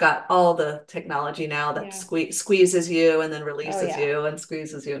hands, they've got all the technology now that Yeah. squeezes you and then Oh, releases yeah. you and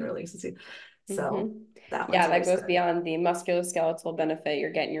squeezes you and releases you. So Mm-hmm. that one's Yeah, that always goes good. beyond the musculoskeletal benefit.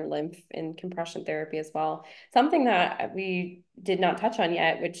 You're getting your lymph in compression therapy as well. Something that we did not touch on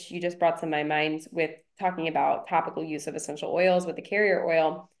yet, which you just brought to my mind with talking about topical use of essential oils with the carrier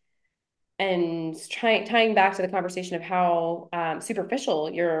oil, and tying back to the conversation of how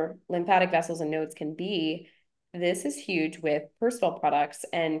superficial your lymphatic vessels and nodes can be. This is huge with personal products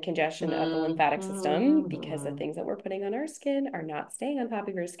and congestion of the lymphatic system because the Mhm. things that we're putting on our skin are not staying on top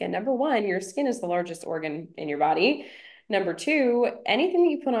of your skin. Number one, your skin is the largest organ in your body. Number two, anything that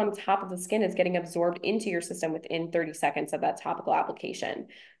you put on top of the skin is getting absorbed into your system within 30 seconds of that topical application.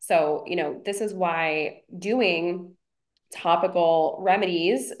 So, this is why doing topical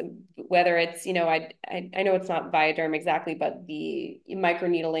remedies, whether it's, I know it's not Viaderm exactly, but the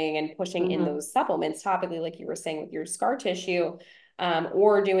microneedling and pushing in Mhm. those supplements topically, like you were saying with your scar tissue,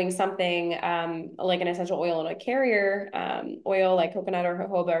 or doing something like an essential oil in a carrier oil, like coconut or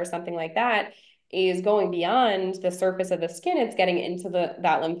jojoba or something like that, is going beyond the surface of the skin. It's getting into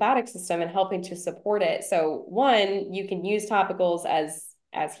that lymphatic system and helping to support it. So one, you can use topicals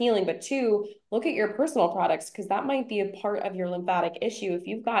as healing, but two, look at your personal products because that might be a part of your lymphatic issue. If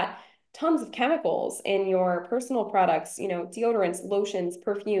you've got tons of chemicals in your personal products, deodorants, lotions,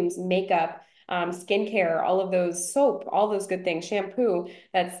 perfumes, makeup, skincare, all of those, soap, all those good things, shampoo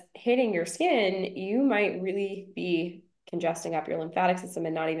that's hitting your skin, you might really be congesting up your lymphatic system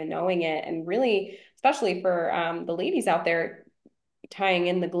and not even knowing it. And really, especially for the ladies out there, tying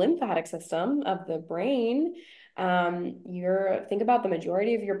in the lymphatic system of the brain, you're think about the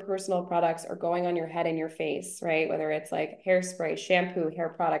majority of your personal products are going on your head and your face, right? Whether it's like hairspray, shampoo, hair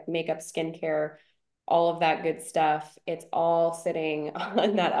product, makeup, skincare, all of that good stuff. It's all sitting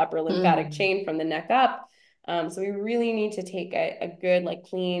on that upper lymphatic Mhm. chain from the neck up. So we really need to take a good, like,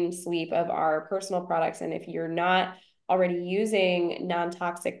 clean sweep of our personal products. And if you're not already using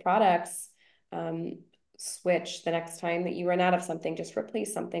non-toxic products, um, switch the next time that you run out of something. Just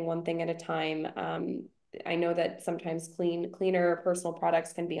replace something one thing at a time. I know that sometimes cleaner personal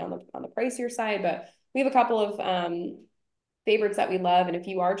products can be on the pricier side, but we have a couple of favorites that we love. And if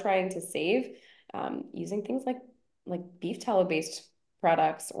you are trying to save, using things like beef tallow based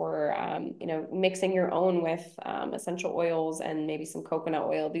products, or mixing your own with essential oils and maybe some coconut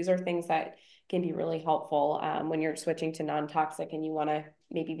oil. These are things that can be really helpful when you're switching to non-toxic and you want to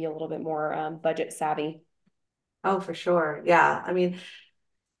maybe be a little bit more budget savvy. Oh, for sure. Yeah. I mean,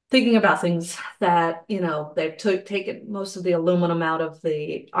 thinking about things that, they've taken most of the aluminum out of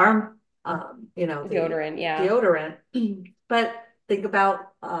the arm, the Deodorant, yeah. deodorant, but think about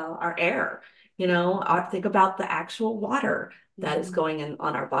our air, think about the actual water that is Mm-hmm. going in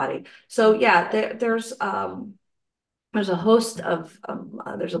on our body. So Mm-hmm. yeah, there's a host of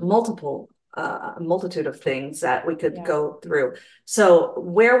there's a multitude of things that we could Yeah. go through. So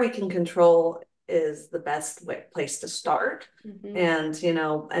where we can control is the best place to start, Mm-hmm. and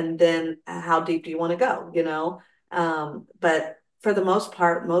and then how deep do you want to go, but for the most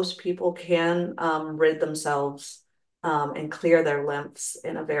part, most people can rid themselves and clear their lymphs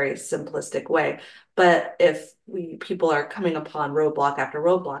in a very simplistic way. But if people are coming upon roadblock after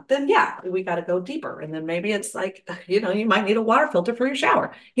roadblock, then yeah, we got to go deeper. And then maybe it's like, you might need a water filter for your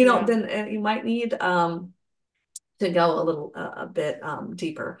shower. Yeah. Then you might need to go a little a bit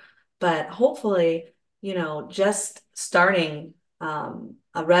deeper. But hopefully, just starting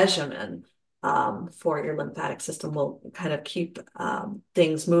a regimen for your lymphatic system will kind of keep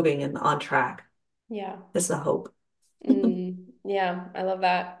things moving and on track. Yeah. Is the hope. Yeah, I love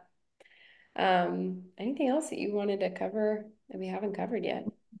that. Anything else that you wanted to cover that we haven't covered yet?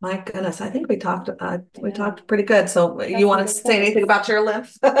 My goodness, I think I we know. talked pretty good. So Got you some want to good say anything points. about your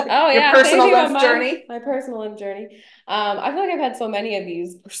lymph, Oh your yeah, say personal anything about lymph my journey? my personal lymph journey. I feel like I've had so many of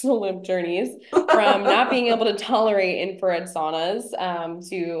these personal lymph journeys, from not being able to tolerate infrared saunas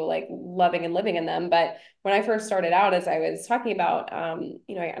to like loving and living in them. But when I first started out, as I was talking about, and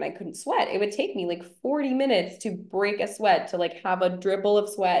I couldn't sweat. It would take me like 40 minutes to break a sweat, to like have a dribble of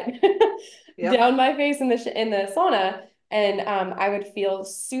sweat Yep. down my face in the sauna. And I would feel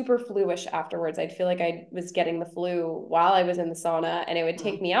super fluish afterwards. I'd feel like I was getting the flu while I was in the sauna, and it would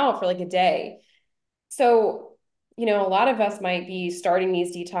take Mm. me out for like a day. So a lot of us might be starting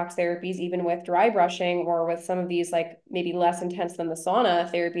these detox therapies even with dry brushing or with some of these like maybe less intense than the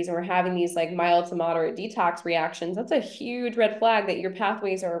sauna therapies, and we're having these like mild to moderate detox reactions. That's a huge red flag that your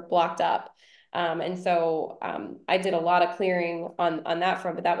pathways are blocked up. And so I did a lot of clearing on that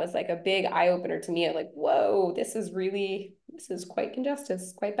front, but that was like a big eye opener to me. Like, whoa, this is quite congested,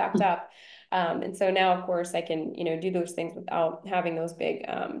 it's quite backed up. And so now, of course, I can, do those things without having those big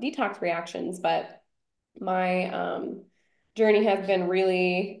detox reactions. But my journey has been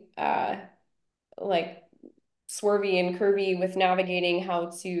really like swervy and curvy with navigating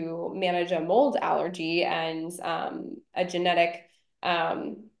how to manage a mold allergy and a genetic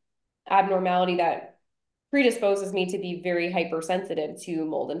um, abnormality that predisposes me to be very hypersensitive to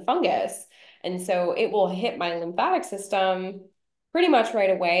mold and fungus. And so it will hit my lymphatic system pretty much right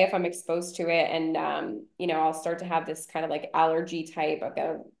away if I'm exposed to it. And, I'll start to have this kind of like allergy type. I've got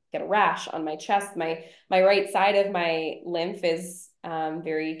to get a rash on my chest. My right side of my lymph is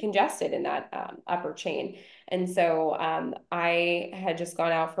very congested in that upper chain. And so I had just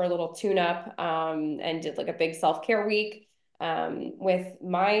gone out for a little tune up and did like a big self-care week with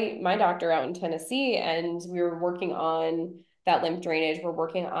my doctor out in Tennessee, and we were working on that lymph drainage. We're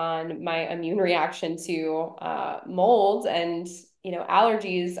working on my immune reaction to mold, and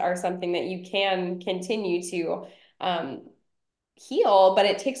allergies are something that you can continue to um, heal, but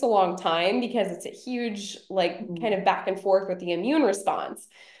it takes a long time because it's a huge like kind of back and forth with the immune response.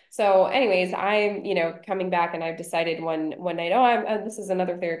 So, anyways, I'm coming back, and I've decided one night, oh, this is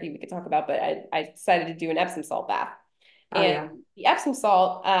another therapy we could talk about, but I decided to do an Epsom salt bath. Oh And yeah. the Epsom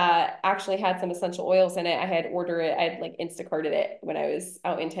salt actually had some essential oils in it. I had ordered it. I had like Instacarted it when I was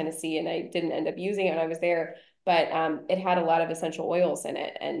out in Tennessee, and I didn't end up using it when I was there. But it had a lot of essential oils in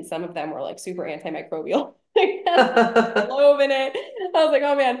it, and some of them were like super antimicrobial. It had clove in it. I was like,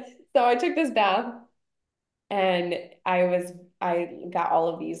 oh man. So I took this bath, and I got all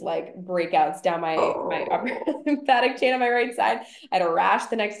of these like breakouts down my upper Oh. lymphatic chain on my right side. I had a rash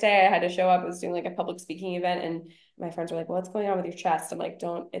the next day. I had to show up. I was doing like a public speaking event, and my friends were like, "What's going on with your chest?" I'm like,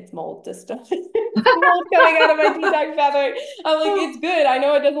 "Don't. It's mold. Just don't. It's mold coming out of my detox pathway." I'm like, "It's good. I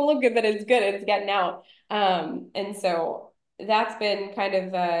know it doesn't look good, but it's good. It's getting out." And so that's been kind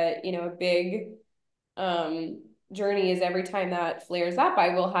of a big um, journey. Is every time that flares up,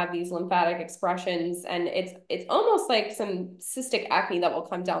 I will have these lymphatic expressions, and it's almost like some cystic acne that will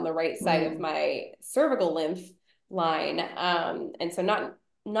come down the right side of Mm. my cervical lymph line. And so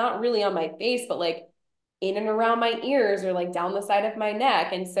not really on my face, but like in and around my ears or like down the side of my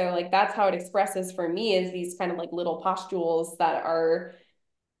neck. And so like that's how it expresses for me, is these kind of like little pustules that are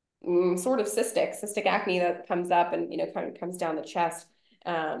sort of cystic acne that comes up and kind of comes down the chest,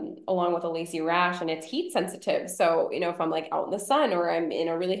 along with a lacy rash, and it's heat sensitive. So if I'm like out in the sun or I'm in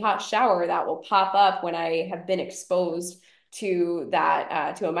a really hot shower, that will pop up when I have been exposed to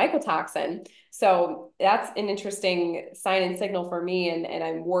that to a mycotoxin. So that's an interesting sign and signal for me, and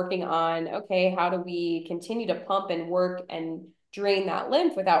I'm working on, okay, how do we continue to pump and work and drain that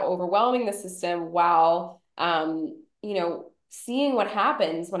lymph without overwhelming the system, while seeing what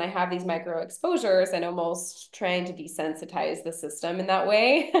happens when I have these micro exposures and almost trying to desensitize the system in that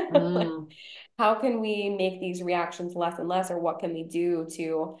way. Like, Mm. how can we make these reactions less and less, or what can we do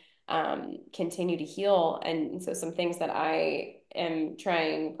to continue to heal? And so some things that I am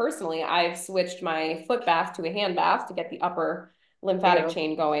trying personally, I've switched my foot bath to a hand bath to get the upper lymphatic Ew.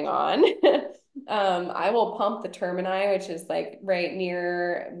 chain going on. I will pump the termini, which is like right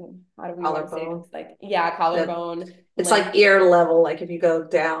near, how do we want to say Collarbone. this? Like, yeah, Yeah. collarbone It's lymph. like ear level, like if you go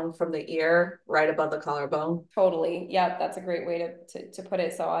down from the ear, right above the collarbone. Totally. Yep, that's a great way to put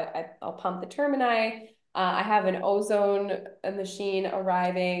it. So I'll pump the termini. I have an ozone machine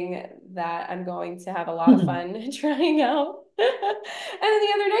arriving that I'm going to have a lot of fun trying out. And then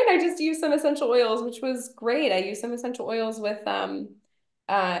the other night I just used some essential oils, which was great. I used some essential oils with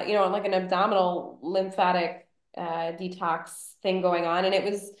like an abdominal lymphatic detox thing going on, and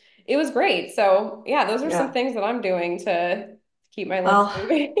it was great. So yeah, those are some Yeah. things that I'm doing to keep my lymph Well,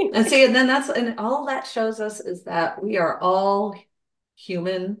 moving. and see, and then and all that shows us is that we are all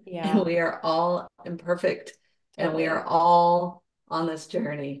human and Yeah, we are all imperfect and we are totally. all on this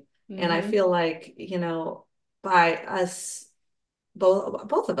journey. And I feel Mm-hmm. like, by us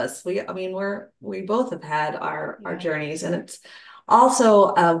both of us, I mean we both have had our Yeah. journeys, and it's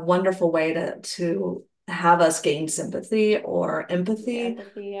also a wonderful way to have us gain sympathy or empathy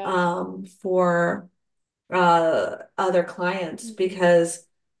Empathy, yeah. for other clients, Mm-hmm. because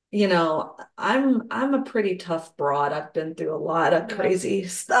I'm a pretty tough broad. I've been through a lot of Yep. crazy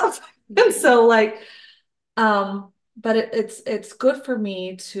stuff. And Mm-hmm. so like but it's good for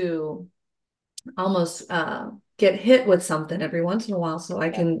me to almost get hit with something every once in a while so I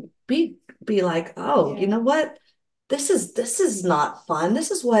Yeah. can be like, oh, you Yeah. know what? This is not fun.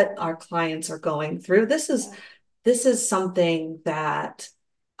 This is what our clients are going through. Yeah. This is something that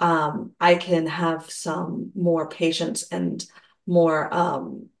I can have some more patience and more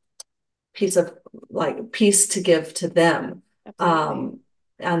piece of like peace to give to them Absolutely. um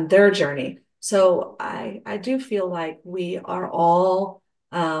on their journey. So Absolutely. I do feel like we are all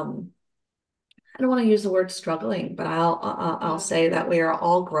I don't want to use the word struggling, but I'll Yeah. say that we are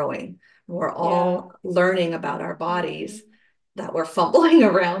all growing. We're Yeah. all learning about our Hmm. bodies that we're fumbling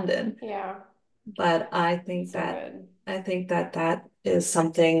around in. Yeah. But So good. I think that that is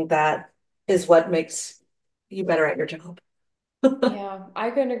something that is what makes you better at your job. Yeah, I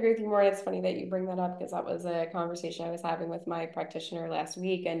couldn't agree with you more. It's funny that you bring that up because that was a conversation I was having with my practitioner last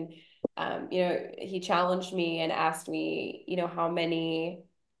week. And, he challenged me and asked me,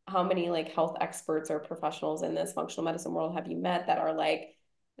 how many like health experts or professionals in this functional medicine world have you met that are like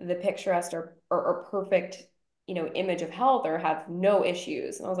the picturesque or perfect, image of health or have no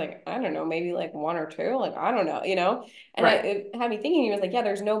issues? And I was like, I don't know, maybe like one or two, like, I don't know. And Right. it had me thinking, he was like, yeah,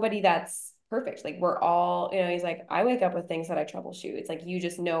 there's nobody that's perfect. Like we're all, he's like, I wake up with things that I troubleshoot. It's like you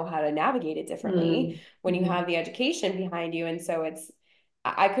just know how to navigate it differently when you Mm-hmm. have the education behind you. And so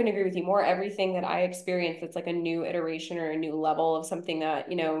I couldn't agree with you more. Everything that I experienced, it's like a new iteration or a new level of something that,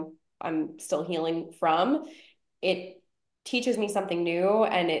 I'm still healing from. It teaches me something new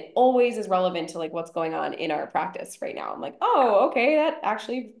and it always is relevant to like what's going on in our practice right now. I'm like, oh, okay, that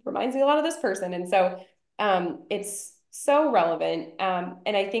actually reminds me a lot of this person. And so it's so relevant.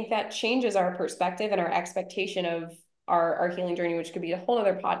 And I think that changes our perspective and our expectation of our healing journey, which could be a whole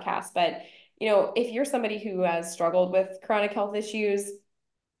other podcast. But, if you're somebody who has struggled with chronic health issues,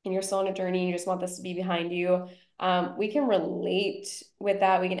 and you're still on a journey and you just want this to be behind you, we can relate with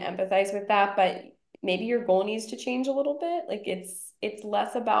that. We can empathize with that, but maybe your goal needs to change a little bit. Like it's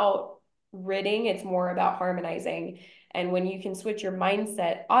less about ridding, it's more about harmonizing. And when you can switch your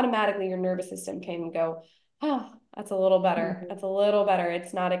mindset, automatically your nervous system can go, oh, that's a little better. Mm-hmm. That's a little better.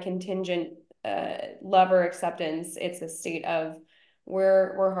 It's not a contingent love or acceptance. It's a state of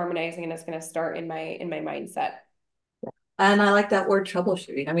we're harmonizing and it's going to start in my mindset. And I like that word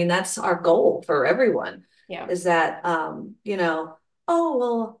troubleshooting. I mean, that's our goal for everyone Yeah. is that, oh,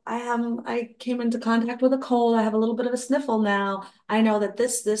 well, I came into contact with a cold. I have a little bit of a sniffle now. I know that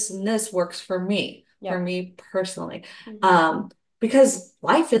this, and this works for Yep. me personally. Mm-hmm. Um, because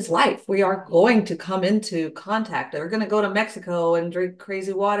life is life. We are going to come into contact. We're going to go to Mexico and drink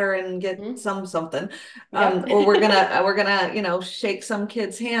crazy water and get Mm-hmm. something. Yep. Or we're gonna, shake some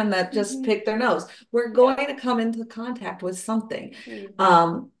kid's hand that just Mhm. picked their nose. We're going Yep. to come into contact with something. Mhm.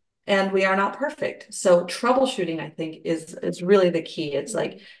 Um, and we are not perfect. So troubleshooting, I think, is really the key. It's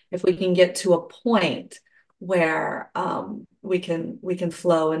like Mhm. if we can get to a point where we can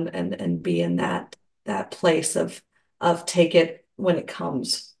flow and be in that place of take it when it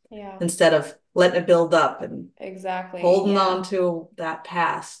comes Yeah, instead of letting it build up and exactly. holding Yeah. on to that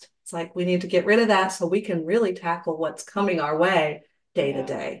past. It's like we need to get rid of that so we can really tackle what's coming our way day to Yeah.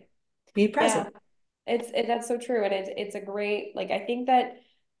 day. Be Yeah. present. That's so true. And it's a great, like, I think that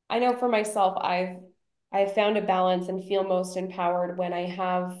I know for myself, I've found a balance and feel most empowered when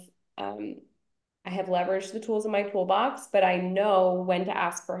um I have leveraged the tools in my toolbox, but I know when to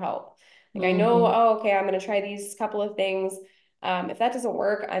ask for help. Like I know, Mm-hmm. oh, okay, I'm going to try these couple of things. If that doesn't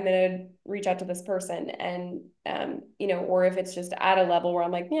work, I'm going to reach out to this person. And, or if it's just at a level where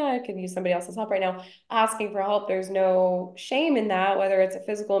I'm like, yeah, I could use somebody else's help right now, asking for help, there's no shame in that, whether it's a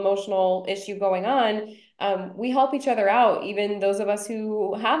physical, emotional issue going on. We help each other out, even those of us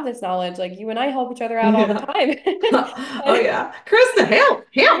who have this knowledge, like you and I help each other out all the Yeah. time. Oh And yeah. Krista, help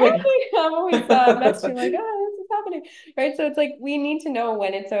me. exactly. I'm always messaging like, oh, this is happening, right? So it's like we need to know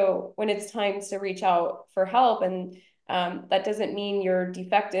when it's time to reach out for help, and that doesn't mean you're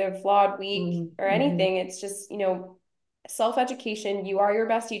defective, flawed, weak, or Mm-hmm. anything. It's just self-education. You are your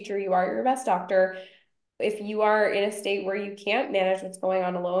best teacher. You are your best doctor. If you are in a state where you can't manage what's going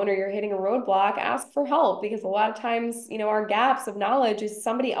on alone or you're hitting a roadblock, ask for help because a lot of times, our gaps of knowledge is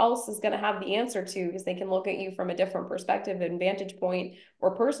somebody else is going to have the answer to because they can look at you from a different perspective and vantage point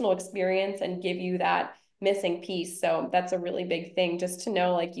or personal experience and give you that missing piece. So that's a really big thing just to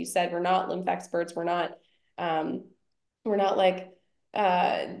know, like you said, we're not lymph experts. Um, we're not like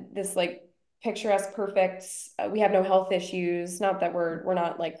this like picturesque perfect we have no health issues, not that we're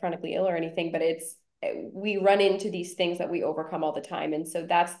not like chronically ill or anything, but it's we run into these things that we overcome all the time. And so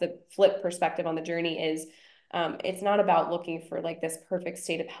that's the flip perspective on the journey is it's not about looking for like this perfect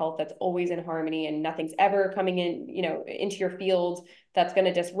state of health that's always in harmony and nothing's ever coming in, into your field that's going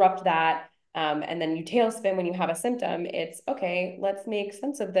to disrupt that. And then you tailspin when you have a symptom. It's okay, let's make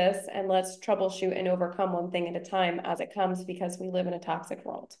sense of this and let's troubleshoot and overcome one thing at a time as it comes because we live in a toxic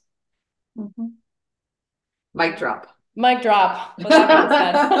world. Mhm. Mic drop. Mic drop. With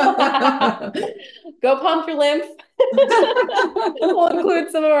that being said, go pump your lymph. We'll include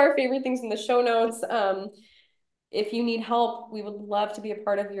some of our favorite things in the show notes. If you need help, we would love to be a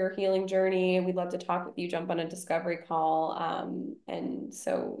part of your healing journey. We'd love to talk with you, jump on a discovery call. And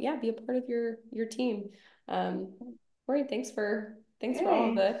so yeah, be a part of your team. Corey, thanks for all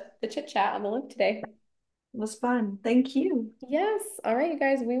of Yay. the chit chat on the lymph today. It was fun. Thank you. Yes. All right, you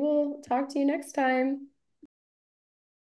guys, we will talk to you next time.